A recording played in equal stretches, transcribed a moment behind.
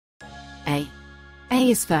A.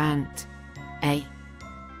 A is for ant. A.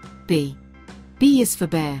 B. B is for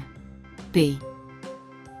bear. B.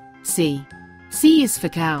 C. C is for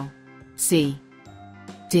cow. C.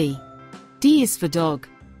 D. D is for dog.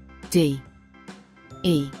 D.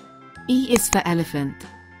 E. E is for elephant.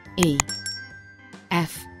 E.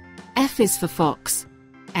 F. F is for fox.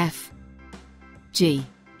 F. G.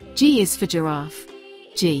 G is for giraffe.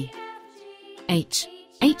 G. H.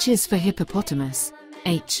 H is for hippopotamus.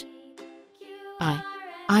 H. I.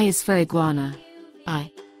 I is for iguana.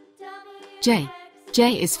 I. J.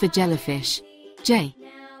 J is for jellyfish. J.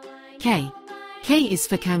 K. K is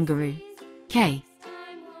for kangaroo. K.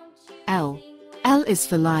 L. L is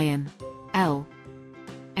for lion. L.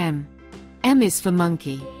 M. M is for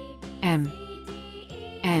monkey. M.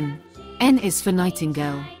 N. N is for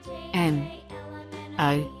nightingale. N.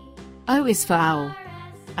 O. O is for owl.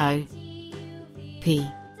 O. P.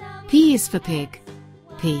 P is for pig.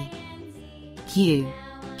 P. Q.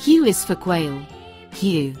 Q is for quail.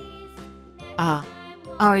 Q. R.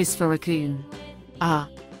 R is for raccoon. R.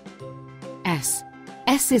 S.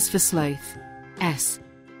 S is for sloth. S.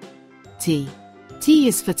 T. T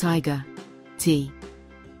is for tiger. T.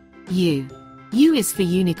 U. U is for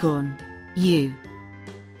unicorn. U.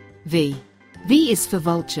 V. V is for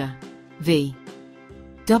vulture. V.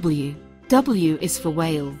 W. W is for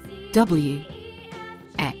whale. W.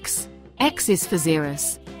 X. X is for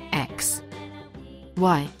xerus. X.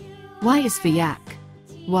 Y. Y is for yak.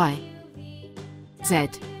 Y. Z.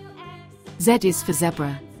 Z is for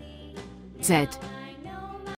zebra. Z.